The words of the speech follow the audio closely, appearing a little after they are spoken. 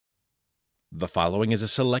The following is a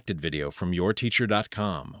selected video from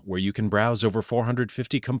yourteacher.com, where you can browse over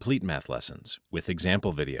 450 complete math lessons with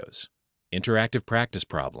example videos, interactive practice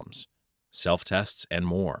problems, self-tests, and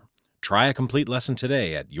more. Try a complete lesson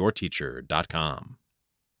today at yourteacher.com.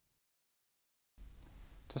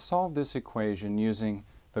 To solve this equation using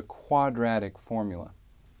the quadratic formula.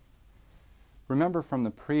 Remember from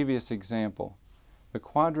the previous example, the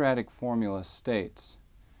quadratic formula states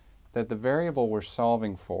that the variable we're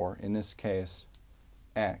solving for, in this case,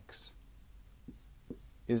 x,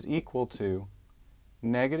 is equal to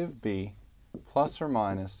negative b plus or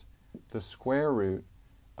minus the square root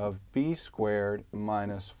of b squared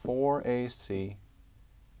minus 4ac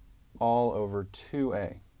all over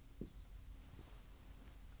 2a.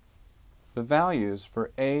 The values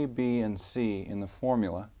for a, b, and c in the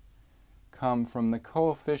formula come from the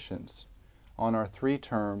coefficients on our three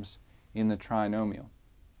terms in the trinomial.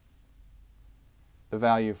 The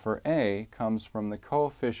value for a comes from the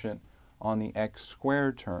coefficient on the x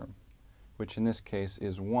squared term, which in this case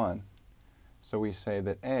is 1. So we say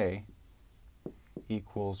that a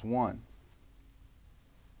equals 1.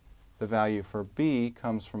 The value for b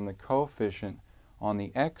comes from the coefficient on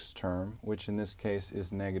the x term, which in this case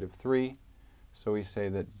is negative 3. So we say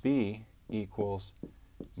that b equals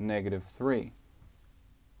negative 3.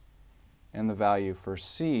 And the value for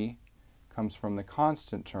c comes from the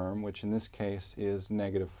constant term, which in this case is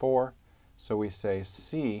negative 4. So we say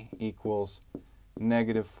c equals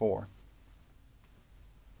negative 4.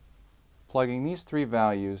 Plugging these three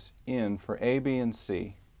values in for a, b, and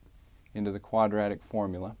c into the quadratic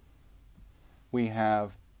formula, we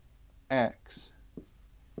have x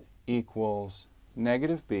equals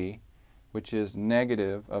negative b, which is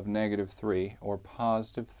negative of negative 3, or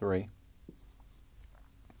positive 3,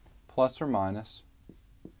 plus or minus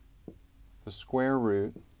the square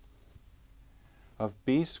root of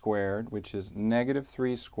b squared, which is negative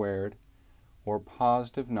 3 squared, or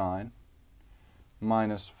positive 9,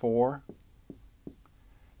 minus 4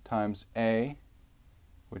 times a,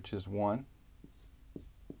 which is 1,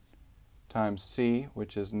 times c,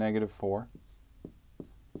 which is negative 4,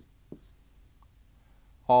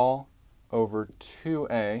 all over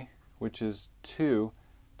 2a, which is 2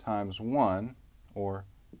 times 1, or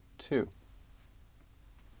 2.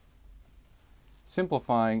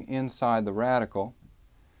 Simplifying inside the radical,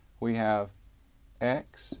 we have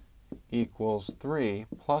x equals 3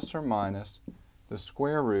 plus or minus the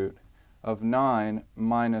square root of 9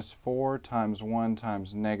 minus 4 times 1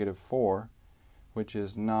 times negative 4, which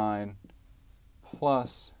is 9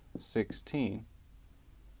 plus 16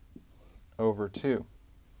 over 2.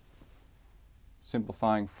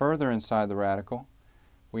 Simplifying further inside the radical,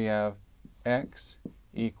 we have x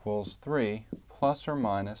equals 3 plus or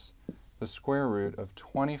minus the square root of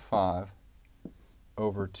 25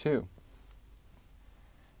 over 2.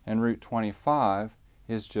 And root 25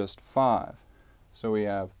 is just 5. So we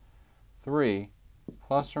have 3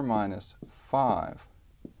 plus or minus 5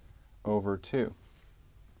 over 2.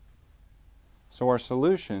 So our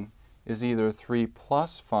solution is either 3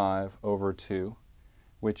 plus 5 over 2,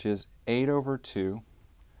 which is 8 over 2,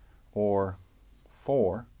 or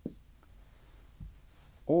 4,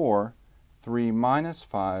 or 3 minus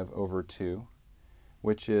 5 over 2,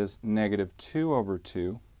 which is negative 2 over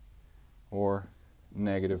 2, or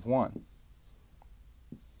negative 1.